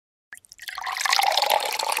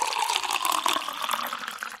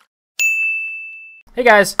Hey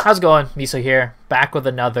guys, how's it going? Miso here, back with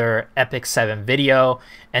another Epic 7 video,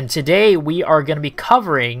 and today we are going to be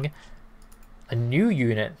covering a new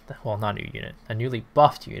unit, well not a new unit, a newly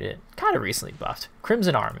buffed unit, kind of recently buffed,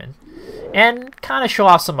 Crimson Armin, and kind of show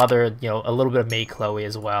off some other, a little bit of Maid Chloe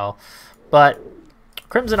as well. But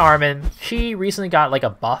Crimson Armin, she recently got like a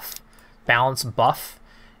buff, balance buff,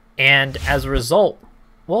 and as a result,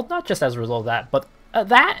 well not just as a result of that, but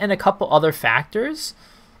that and a couple other factors,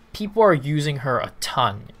 people are using her a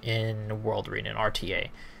ton in World Arena and RTA.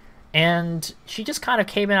 And she just kind of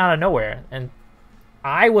came in out of nowhere. And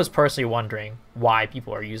I was personally wondering why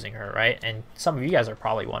people are using her, right? And some of you guys are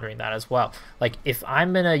probably wondering that as well. Like, if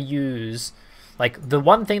I'm going to use, like,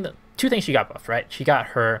 two things she got buffed, right? She got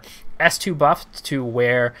her S2 buffed to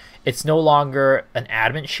where it's no longer an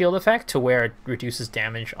adamant shield effect to where it reduces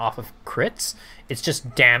damage off of crits. It's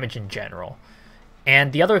just damage in general.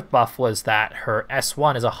 And the other buff was that her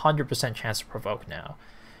S1 is 100% chance to provoke now.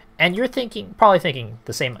 And you're probably thinking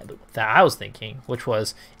the same that I was thinking, which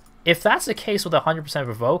was, if that's the case with 100%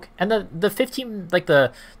 provoke, and the 15, like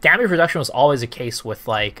the damage reduction was always a case with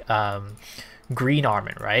like Green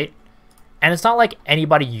Armin, right? And it's not like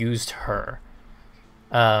anybody used her.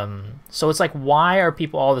 So it's like, why are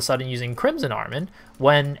people all of a sudden using Crimson Armin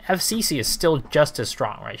when FCC is still just as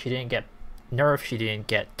strong, right? She didn't get nerf, she didn't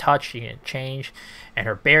get touched, she didn't change, and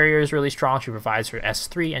her barrier is really strong. She provides her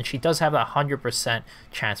S3, and she does have a 100%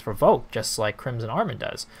 chance to provoke, just like Crimson Armin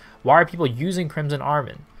does. Why are people using Crimson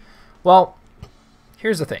Armin? Well,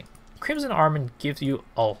 here's the thing. Crimson Armin gives you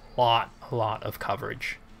a lot of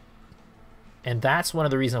coverage, and that's one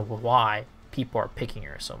of the reasons why people are picking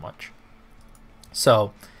her so much.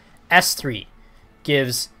 So S3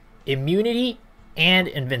 gives immunity and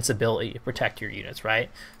invincibility to protect your units, right?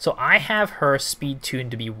 So I have her speed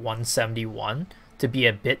tuned to be 171 to be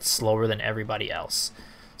a bit slower than everybody else,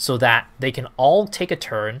 so that they can all take a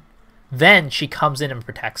turn, then she comes in and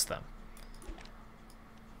protects them.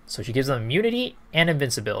 So she gives them immunity and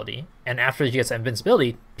invincibility, and after she gets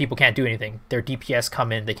invincibility, people can't do anything. Their DPS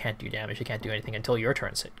come in, they can't do damage, they can't do anything until your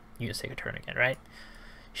turn's hit. You just take a turn again, right?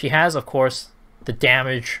 She has, of course, the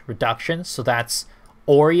damage reduction, so that's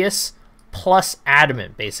Aureus plus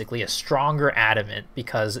adamant, basically a stronger adamant,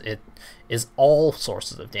 because it is all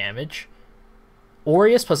sources of damage.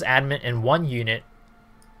 Aureus plus adamant in one unit,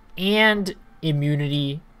 and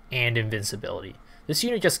immunity and invincibility. This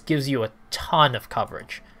unit just gives you a ton of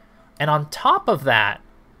coverage. And on top of that,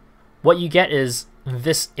 what you get is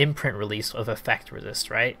this imprint release of effect resist,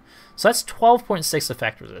 right? So that's 12.6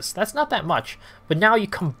 effect resist. That's not that much, but now you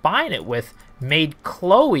combine it with Maid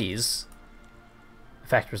Chloe's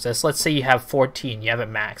effect resist. Let's say you have 14, you have it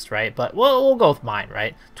maxed, right? But we'll go with mine,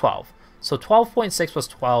 right? 12. So 12.6 plus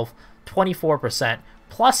 12, 24%,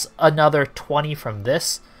 plus another 20 from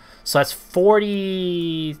this. So that's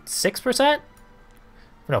 46%?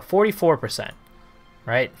 No, 44%,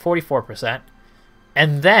 right? 44%.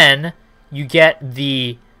 And then you get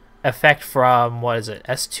the effect from, what is it,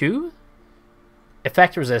 S2?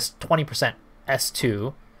 Effect resist, 20%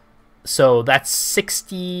 S2. So that's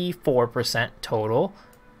 64% total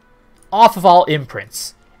off of all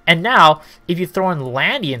imprints. And now, if you throw in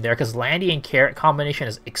Landy in there, because Landy and Carrot combination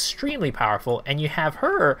is extremely powerful, and you have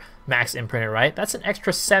her max imprinted, right? That's an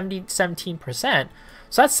extra 17%.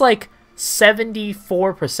 So that's like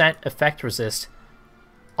 74% effect resist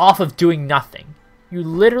off of doing nothing. You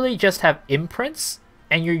literally just have imprints,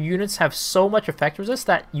 and your units have so much effect resist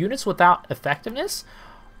that units without effectiveness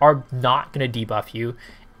are not going to debuff you.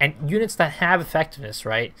 And units that have effectiveness,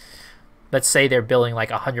 right? Let's say they're building like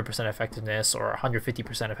 100% effectiveness or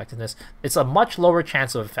 150% effectiveness. It's a much lower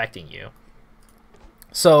chance of affecting you.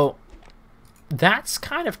 So that's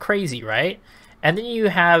kind of crazy, right? And then you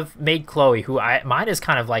have Maid Chloe, who mine is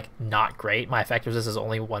kind of like not great. My effectiveness is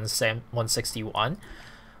only 161.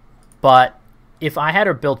 But if I had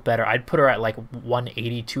her built better, I'd put her at like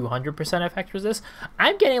 180, 200% effect resist.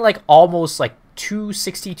 I'm getting like almost like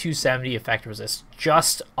 260, 270 effect resist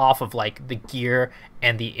just off of like the gear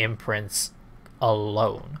and the imprints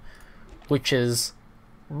alone, which is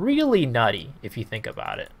really nutty if you think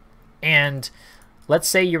about it. And let's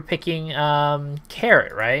say you're picking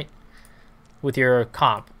Carrot, right, with your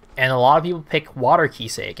comp, and a lot of people pick Water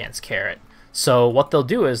Kisei against Carrot. So what they'll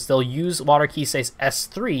do is they'll use Water Kisei's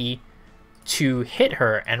S3 to hit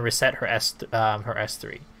her and reset her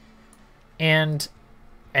S3 and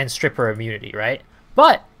strip her immunity, right?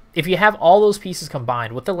 But if you have all those pieces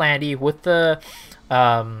combined with the Landy, with the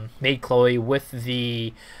Maid Chloe, with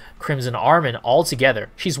the Crimson Armin all together,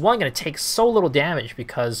 she's going to take so little damage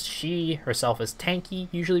because she herself is tanky,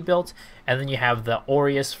 usually built, and then you have the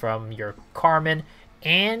Aureus from your Carmin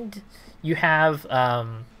and you have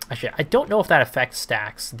actually I don't know if that effect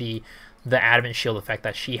stacks the adamant shield effect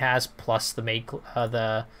that she has plus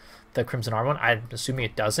the the Crimson Armin one. I'm assuming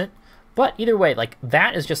it doesn't. But either way, like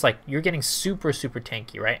that is just like you're getting super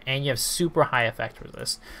tanky, right? And you have super high effect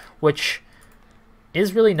resist, which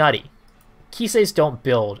is really nutty. Kiseis don't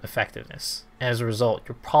build effectiveness, and as a result,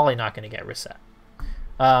 you're probably not going to get reset.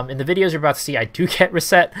 In the videos you're about to see, I do get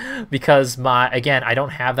reset because again, I don't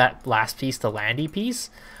have that last piece, the landy piece.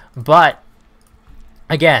 But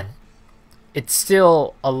again, it's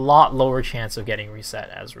still a lot lower chance of getting reset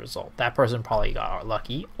as a result. That person probably got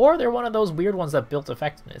lucky, or they're one of those weird ones that built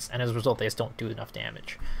effectiveness, and as a result, they just don't do enough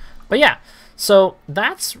damage. But yeah, so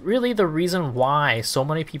that's really the reason why so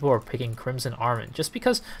many people are picking Crimson Armin, just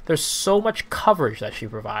because there's so much coverage that she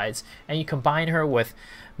provides, and you combine her with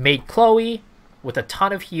Maid Chloe, with a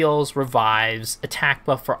ton of heals, revives, attack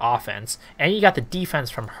buff for offense, and you got the defense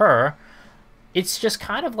from her. It's just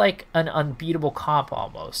kind of like an unbeatable comp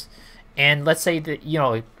almost. And let's say that, you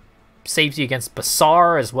know, it saves you against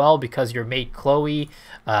Basar as well because your mate Chloe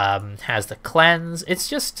has the cleanse. It's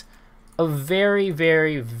just a very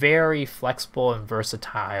flexible and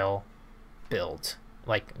versatile build,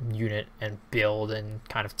 like unit and build and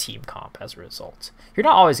kind of team comp as a result. You're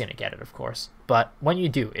not always going to get it, of course, but when you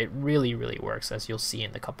do, it really works, as you'll see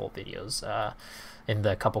in the couple videos, in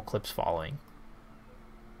the couple clips following.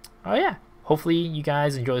 Oh yeah. Hopefully you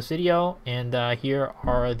guys enjoy this video, and here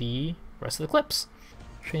are the rest of the clips.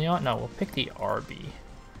 Actually, you know what? No, we'll pick the RB,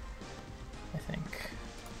 I think.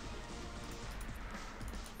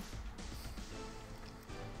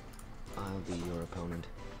 I'll be your opponent.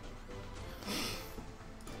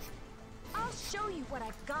 I'll show you what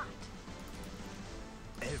I've got.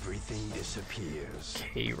 Everything disappears.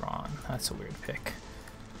 K-Ron, that's a weird pick.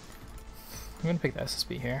 I'm gonna pick the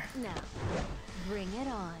SSB here. Now, bring it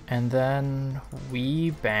on. And then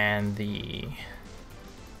we ban the...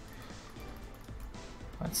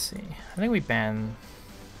 Let's see. I think we ban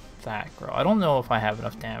that girl. I don't know if I have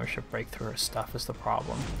enough damage to break through her stuff is the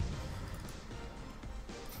problem.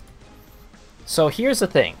 So here's the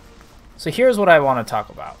thing. So here's what I want to talk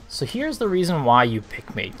about. So here's the reason why you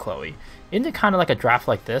pick Maid Chloe. Into kind of like a draft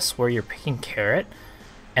like this where you're picking Carrot,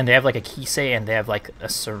 and they have like a Kisei and they have like a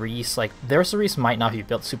Cerise. Like their Cerise might not be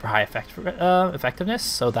built super high effectiveness,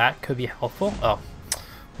 so that could be helpful. Oh,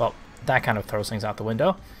 well, that kind of throws things out the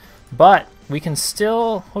window. But we can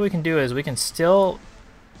still, what we can do is we can still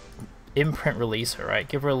imprint release her, right?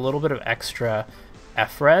 Give her a little bit of extra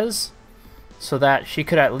F-res so that she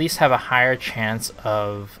could at least have a higher chance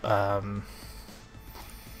of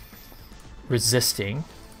resisting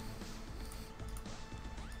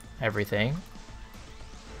everything.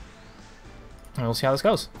 And we'll see how this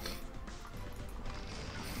goes.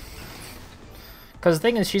 Because the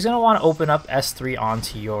thing is, she's going to want to open up S3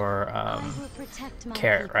 onto your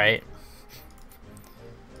Carrot, right?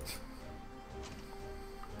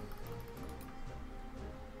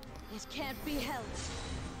 This can't be helped.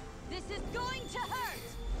 This is going to hurt.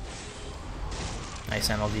 Nice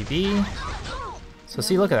NLDB. So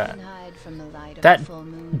see, look at that. That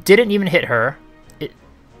didn't even hit her.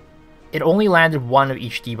 It only landed one of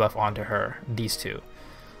each debuff onto her, these two.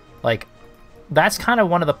 Like, that's kind of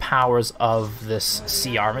one of the powers of this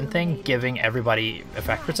c.armin thing, giving everybody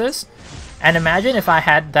effect resist. And imagine if I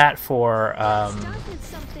had that for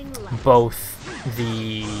both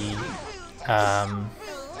the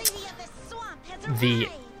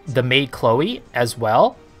Maid Chloe as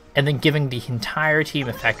well, and then giving the entire team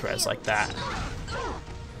effect res like that.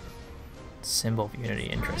 Symbol of Unity,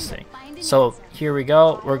 interesting. So here we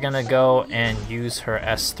go. We're gonna go and use her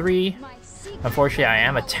S3. Unfortunately, I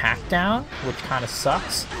am attacked down, which kind of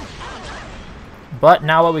sucks. But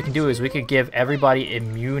now what we can do is we could give everybody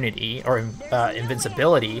immunity or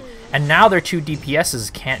invincibility, and now their two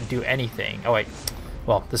DPSs can't do anything. Oh wait,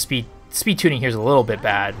 well the speed tuning here is a little bit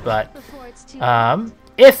bad, but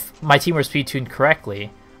if my team were speed tuned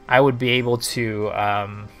correctly, I would be able to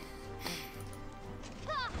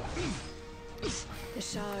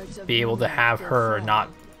have her not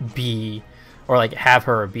be, or like have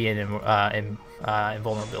her be in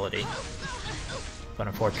invulnerability. But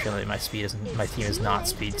unfortunately, my team is not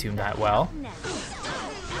speed tuned that well.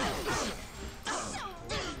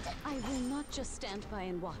 I will not just stand by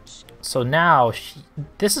and watch. So now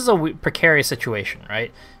this is a precarious situation,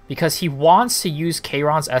 right? Because he wants to use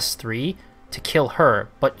K-Ron's S3 to kill her,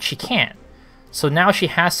 but she can't. So now she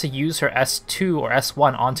has to use her S2 or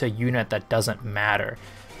S1 onto a unit that doesn't matter.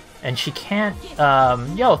 And she can't,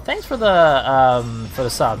 yo, thanks for the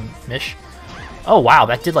sub, Mish. Oh wow,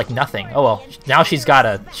 that did like nothing. Oh well, now she's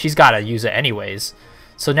gotta use it anyways.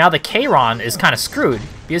 So now the Kayron is kind of screwed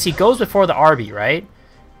because he goes before the RB, right?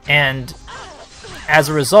 And as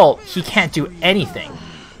a result, he can't do anything.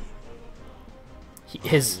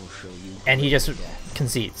 And he just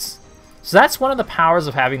concedes. So that's one of the powers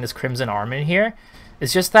of having this Crimson Armin here.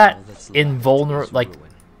 It's just that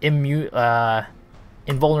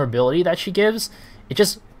invulnerability that she gives. It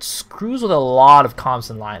just screws with a lot of comps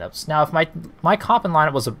and lineups. Now, if my comp and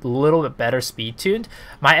lineup was a little bit better speed tuned,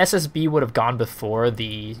 my SSB would have gone before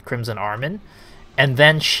the Crimson Armin, and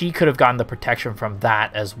then she could have gotten the protection from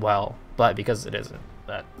that as well. But because it isn't,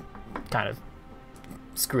 that kind of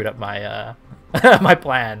screwed up my my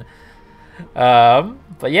plan.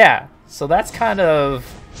 But yeah, so that's kind of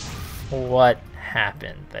what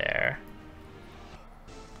happened there.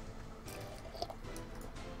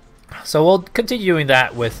 So we'll continue doing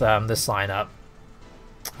that with this lineup.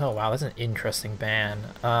 Oh wow, that's an interesting ban.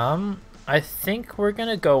 I think we're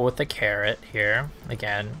gonna go with the carrot here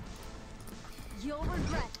again. You'll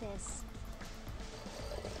regret this.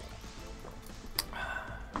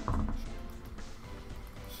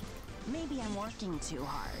 Maybe I'm working too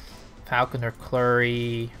hard. Falconer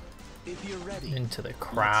Clury If you're ready. into the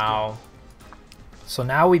Crow. So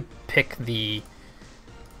now we pick the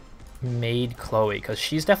Maid Chloe because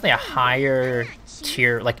she's definitely a higher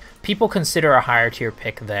tier. Like people consider a higher tier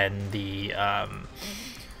pick than the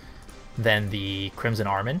Crimson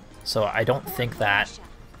Armin. So I don't think that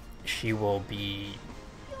she will be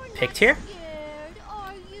picked here.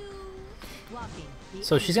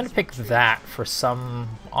 So she's gonna pick that for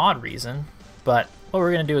some odd reason. But what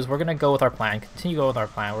we're gonna do is we're gonna go with our plan. Continue to go with our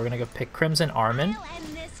plan. We're gonna go pick Crimson Armin,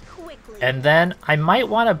 and then I might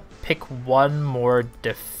want to pick one more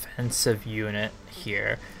defensive unit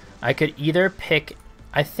here. I could either pick.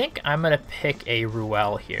 I think I'm gonna pick a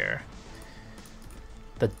Ruel here.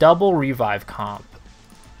 The double revive comp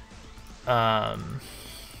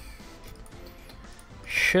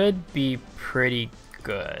should be pretty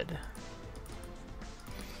good.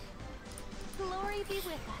 Glory be with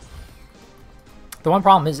us. The one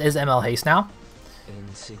problem is ML Haste now.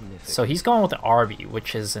 Insignificant. So he's going with the RB,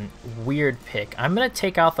 which is a weird pick. I'm going to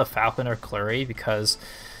take out the Falconer Clury because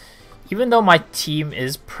even though my team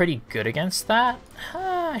is pretty good against that,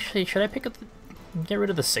 actually, should I pick up get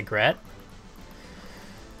rid of the cigarette?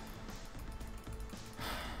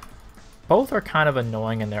 Both are kind of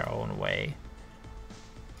annoying in their own way.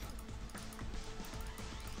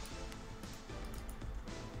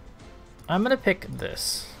 I'm going to pick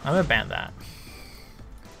this. I'm going to ban that.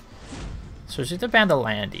 So she's going to ban the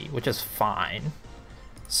Landy, which is fine.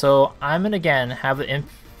 So I'm going to, again, have the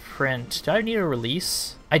imprint. Do I need a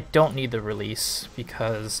release? I don't need the release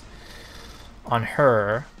because on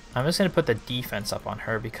her, I'm just going to put the defense up on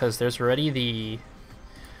her because there's already the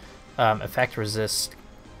effect resist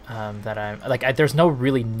that I'm... Like, there's no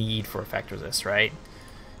really need for effect resist, right?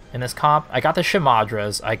 In this comp, I got the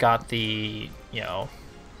Shimadras, I got the, you know,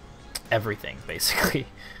 everything, basically.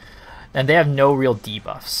 And they have no real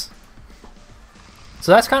debuffs.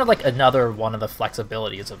 So that's kind of like another one of the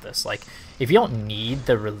flexibilities of this. Like, if you don't need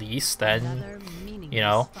the release, then, you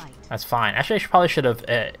know, that's fine. Actually, I probably should have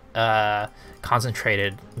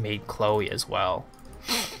concentrated made Chloe as well.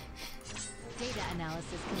 Data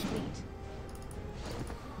analysis complete.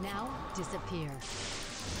 Now disappear.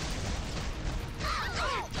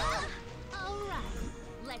 Alright,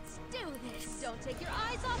 let's do this. Don't take your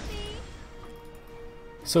eyes off me.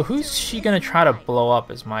 So who's she gonna try to blow up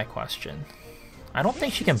is my question. I don't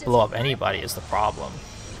think she can blow up anybody is the problem.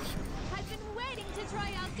 I've been waiting to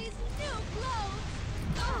try out these new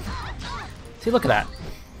clothes. See, look at that.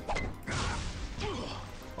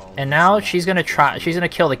 And now she's gonna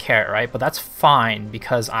kill the carrot, right? But that's fine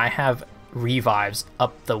because I have revives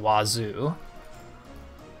up the wazoo.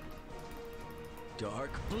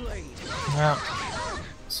 Dark blade. Yeah.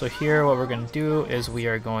 So here what we're gonna do is we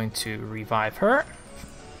are going to revive her.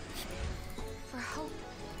 For hope.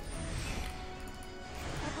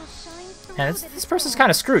 I will shine through And the this person's storm. kind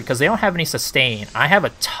of screwed because they don't have any sustain. I have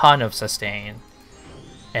a ton of sustain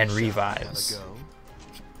and revives. Have a go.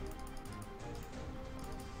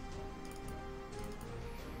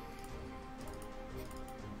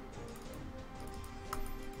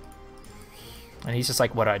 And he's just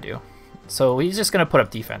like, what do I do? So he's just going to put up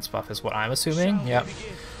defense buff is what I'm assuming. Yep.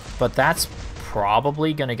 But that's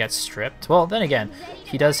probably going to get stripped. Well, then again,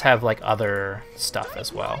 he does have like other stuff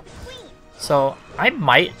as well. So I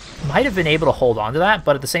might have been able to hold on to that,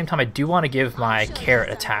 but at the same time I do want to give my carrot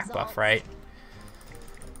attack buff, right?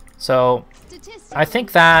 So I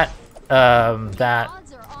think that that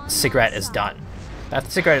cigarette is done.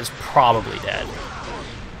 That cigarette is probably dead.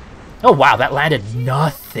 Oh wow, that landed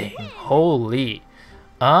nothing. Holy.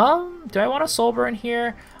 Do I want a soul burn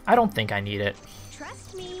here? I don't think I need it.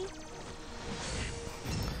 Trust me.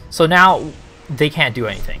 So now they can't do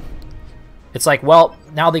anything. It's like, well,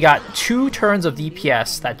 now they got 2 turns of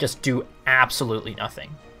DPS that just do absolutely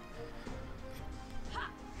nothing.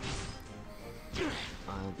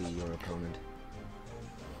 I'll be your opponent.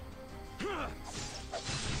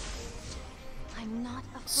 I'm not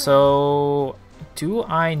afraid. So, do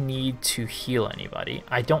I need to heal anybody?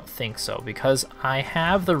 I don't think so, because I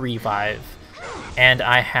have the revive and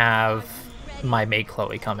I have my maid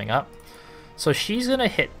Chloe coming up. So she's gonna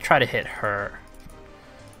try to hit her.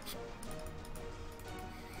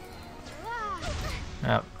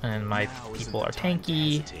 Yep, and my people are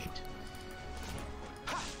tanky.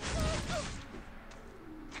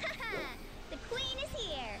 The queen is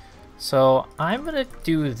here. So I'm gonna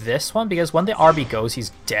do this one because when the RB goes,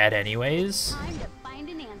 he's dead anyways. Time to find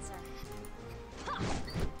an answer.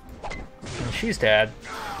 And she's dead.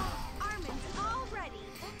 Armin's all ready.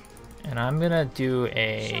 And I'm gonna do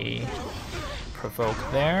a provoke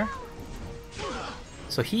there.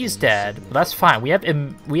 So he's dead, but that's fine. We have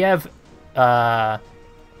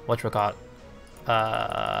whatchamacallit?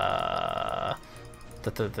 The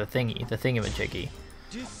thingamajiggy.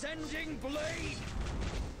 Descending blade.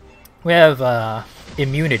 We have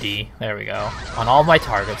immunity, there we go, on all my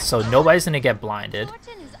targets, so nobody's gonna get blinded.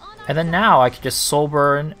 Fortune is on our And then now I can just soul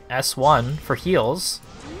burn S1 for heals,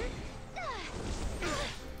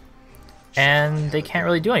 and they can't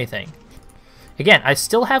really do anything. Again, I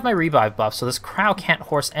still have my revive buff, so this crowd can't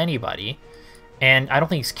horse anybody, and I don't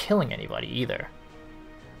think he's killing anybody either.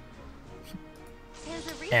 There's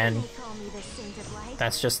a reason And they call me the Saint of Light.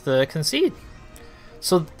 that's just the concede.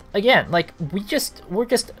 So again, like we're just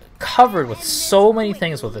covered with so many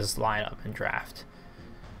things with this lineup and draft.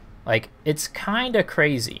 Like it's kind of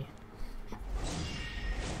crazy.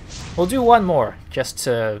 We'll do one more just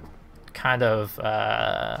to kind of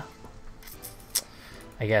I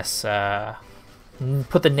guess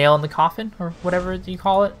put the nail in the coffin or whatever you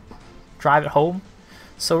call it, drive it home.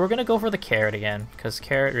 So we're gonna go for the carrot again because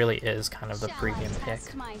carrot really is kind of the Shall I premium pick.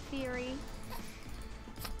 test my theory?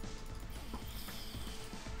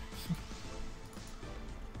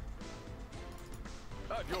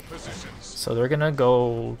 At your positions. So they're gonna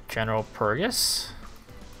go General Purgus.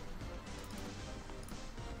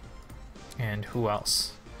 And who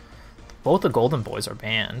else? Both the Golden Boys are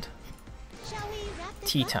banned. Shall we wrap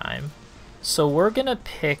this Tea up? time. So we're gonna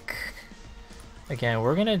pick... Again,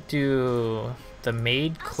 we're gonna do the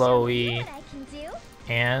Maid I'll show you Chloe what I can do.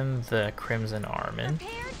 and the Crimson Armin.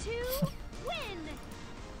 Prepare to win.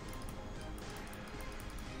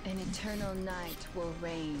 An eternal night will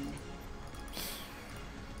reign.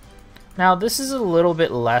 Now this is a little bit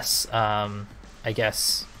less, I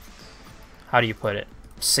guess, how do you put it?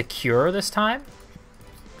 Secure this time?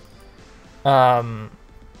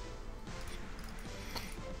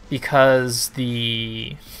 Because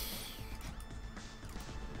I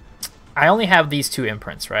only have these 2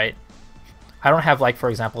 imprints, right? I don't have, like, for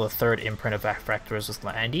example, the 3rd imprint of Vectors with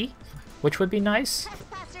Landy, which would be nice.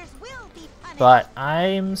 Trespassers will be punished. But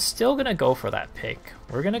I'm still gonna go for that pick.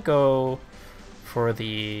 We're gonna go for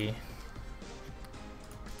the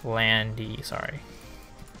Landy,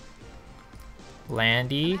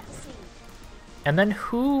 Landy. And then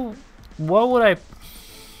what would I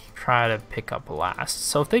try to pick up last?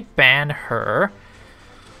 So if they ban her,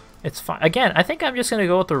 it's fine. Again, I think I'm just gonna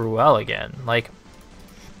go with the Ruel again. Like,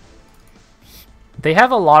 they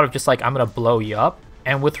have a lot of just like, I'm gonna blow you up.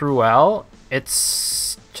 And with Ruel,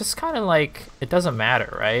 it's just kind of like, it doesn't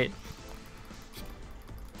matter, right?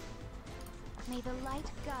 May the light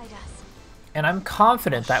guide us. And I'm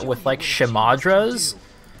confident that with like Shimadras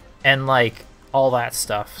and like all that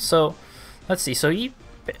stuff. So let's see. So he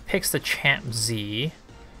picks the Champ Z,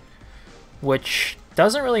 which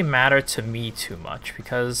doesn't really matter to me too much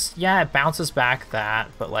because yeah, it bounces back that,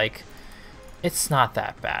 but like it's not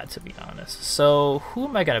that bad to be honest. So who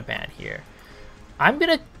am I gonna ban here? I'm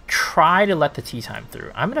gonna try to let the tea time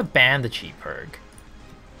through. I'm gonna ban the G-Purg.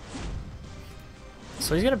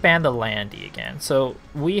 So he's gonna ban the Landy again. So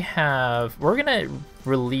we're gonna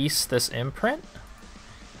release this imprint.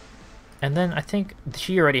 And then I think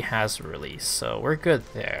she already has a release, so we're good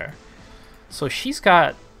there. So she's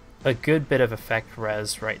got a good bit of effect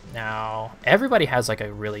res right now. Everybody has like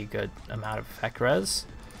a really good amount of effect res.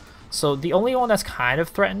 So the only one that's kind of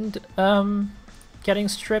threatened getting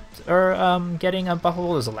stripped or getting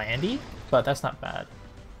unbuffable is Landy, but that's not bad.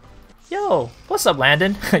 Yo, what's up,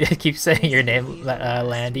 Landon? I keep saying your name,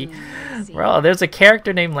 Landy. Bro, there's a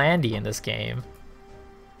character named Landy in this game.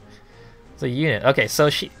 The unit. Okay, so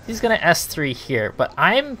he's gonna S3 here, but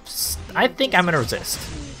I think I'm gonna resist.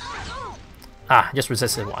 Ah, just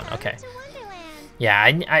resisted one. Okay. Yeah,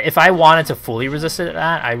 if I wanted to fully resist that,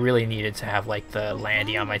 I really needed to have like the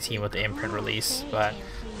Landy on my team with the imprint release, but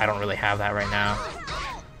I don't really have that right now.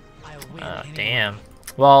 Damn.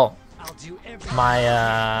 Well,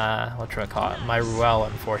 my what should I call it? My Ruel,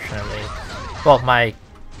 unfortunately. Well, my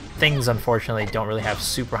things unfortunately don't really have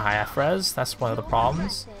super high F-res. That's one of the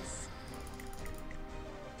problems.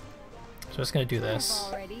 So I'm just gonna do this.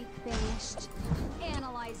 Already finished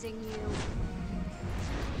analyzing you.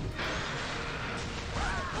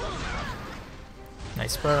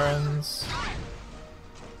 Nice burns.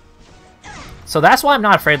 So that's why I'm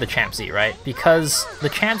not afraid of the Champ Z, right? Because the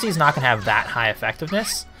Champ Z is not going to have that high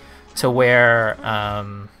effectiveness to where,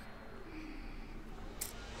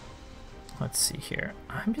 let's see here.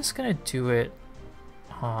 I'm just going to do it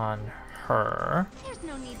on her. There's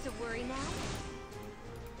no need to worry now.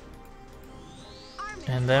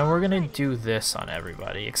 And then we're going to do this on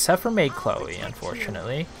everybody, except for Maid Chloe,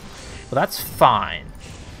 unfortunately. But that's fine.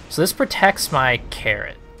 So this protects my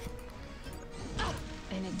carrot.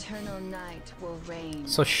 An eternal night will reign.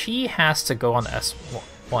 So she has to go on the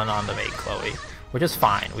S1 on the Maid Chloe, which is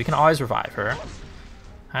fine. We can always revive her.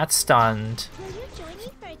 That's stunned. Will you join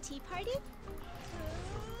me for a tea party?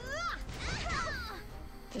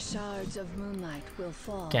 The shards of moonlight will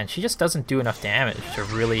fall. Again, she just doesn't do enough damage to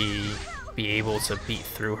really be able to beat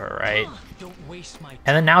through her, right? Don't waste my time.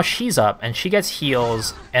 And then now she's up, and she gets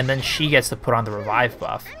heals, and then she gets to put on the revive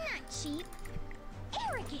buff. I'm not cheap.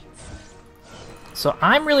 Arrogance. So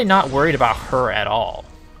I'm really not worried about her at all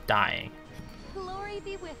dying. Glory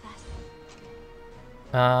be with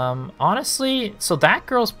us. Honestly, so that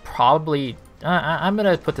girl's probably... I'm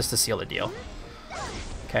gonna put this to seal the deal.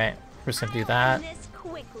 Okay, we're just gonna do that. This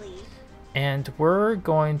quickly. And we're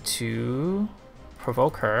going to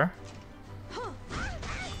provoke her.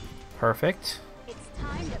 Perfect. It's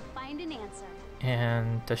time to find an answer.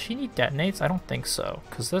 And does she need detonates? I don't think so,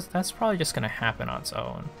 because that's probably just going to happen on its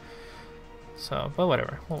own. So, but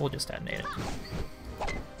whatever. We'll just detonate it.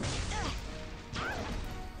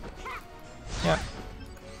 Yep.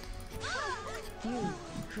 You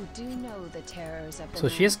who do know the terrors of the So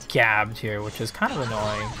she is gabbed here, which is kind of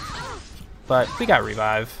annoying. But we got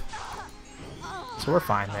revive. So we're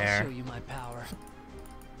fine I'll there. show you my power.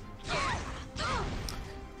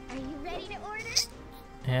 Are you ready to order?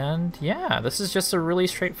 And yeah, this is just a really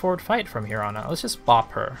straightforward fight from here on out. Let's just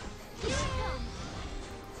bop her.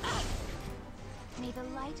 May the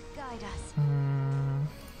light guide us.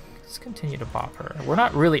 Let's continue to bop her. We're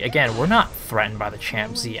not really, again, we're not threatened by the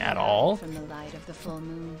Champ Z at all. From the light of the full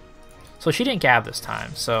moon. So she didn't gab this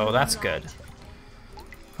time, so that's good.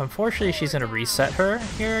 Unfortunately, she's going to reset her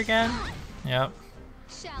here again. Yep.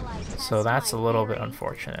 Shall I test So that's a my little bit theory?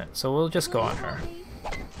 unfortunate. So we'll just go on her.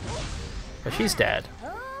 But she's dead.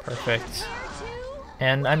 Perfect.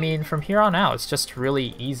 And I mean, from here on out, it's just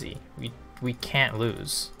really easy. We can't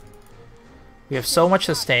lose. We have so much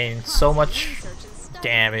sustain, so much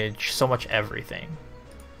damage, so much everything.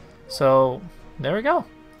 So there we go.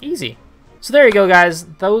 Easy. So there you go, guys.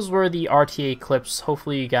 Those were the RTA clips.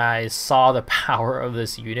 Hopefully you guys saw the power of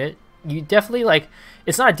this unit. You definitely, like,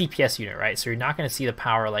 it's not a DPS unit, right? So you're not going to see the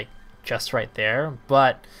power, like, just right there.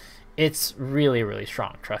 But it's really, really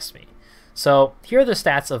strong, trust me. So here are the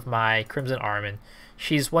stats of my Crimson Armin.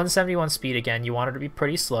 She's 171 speed again. You want her to be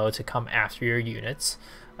pretty slow to come after your units.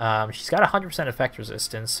 She's got 100% effect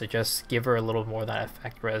resistance, so just give her a little more of that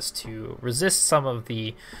effect res to resist some of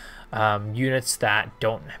the units that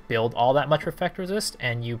don't build all that much effect resist.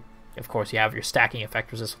 And you, of course, you have your stacking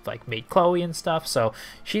effect resist with like Maid Chloe and stuff. So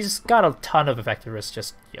she's got a ton of effect resist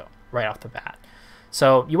just, you know, right off the bat.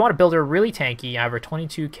 So you want to build her really tanky. I have her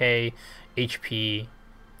 22k HP,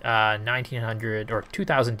 1900 or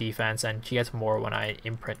 2000 defense, and she gets more when I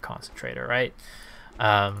imprint concentrator, right?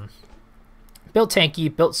 Built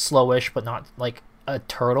tanky, built slowish, but not like a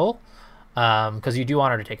turtle, because you do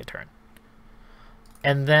want her to take a turn.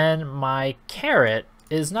 And then my carrot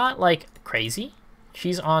is not like crazy.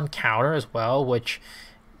 She's on counter as well, which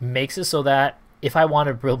makes it so that if I want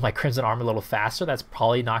to build my Crimson Armor a little faster, that's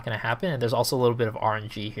probably not going to happen. And there's also a little bit of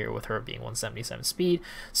RNG here with her being 177 speed.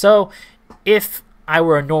 So if I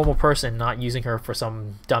were a normal person not using her for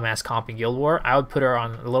some dumbass comp in Guild War, I would put her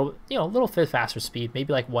on a little, you know, a little bit faster speed,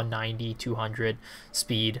 maybe like 190, 200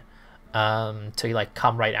 speed, to like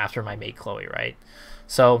come right after my Maid Chloe, right?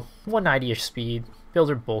 So 190-ish speed, build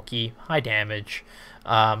her bulky, high damage.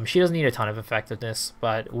 She doesn't need a ton of effectiveness,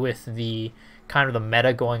 but with the kind of the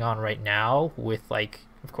meta going on right now with, like,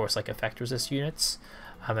 of course, like effect resist units,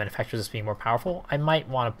 and effectiveness being more powerful, I might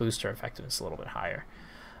want to boost her effectiveness a little bit higher.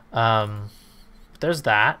 There's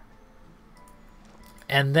that.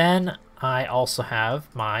 And then I also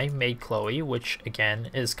have my maid Chloe, which again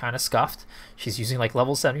is kind of scuffed. She's using like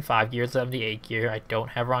level 75 gear, 78 gear. I don't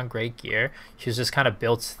have her on great gear. She was just kind of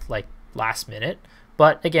built like last minute.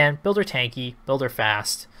 But again, build her tanky, build her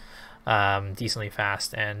fast, decently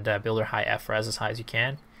fast, and build her high F res as high as you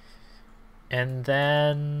can. And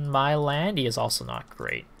then my Landy is also not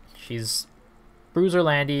great. She's Bruiser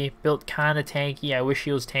Landy, built kind of tanky. I wish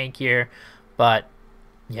she was tankier, but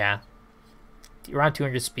yeah, around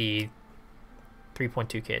 200 speed,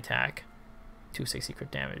 3.2k attack, 260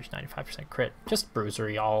 crit damage, 95% crit, just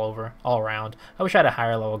bruisery all around. I wish I had a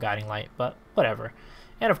higher level guiding light, but whatever.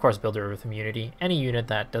 And of course, build her with immunity. Any unit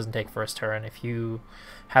that doesn't take first turn, if you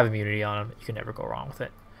have immunity on them, you can never go wrong with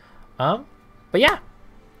it. But yeah,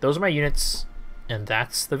 those are my units, and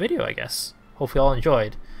that's the video, I guess. Hope you all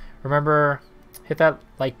enjoyed. Remember, hit that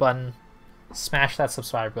like button, smash that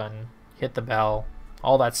subscribe button, hit the bell,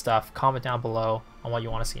 all that stuff. Comment down below on what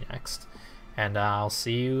you want to see next. And I'll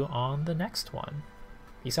see you on the next one.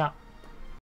 Peace out.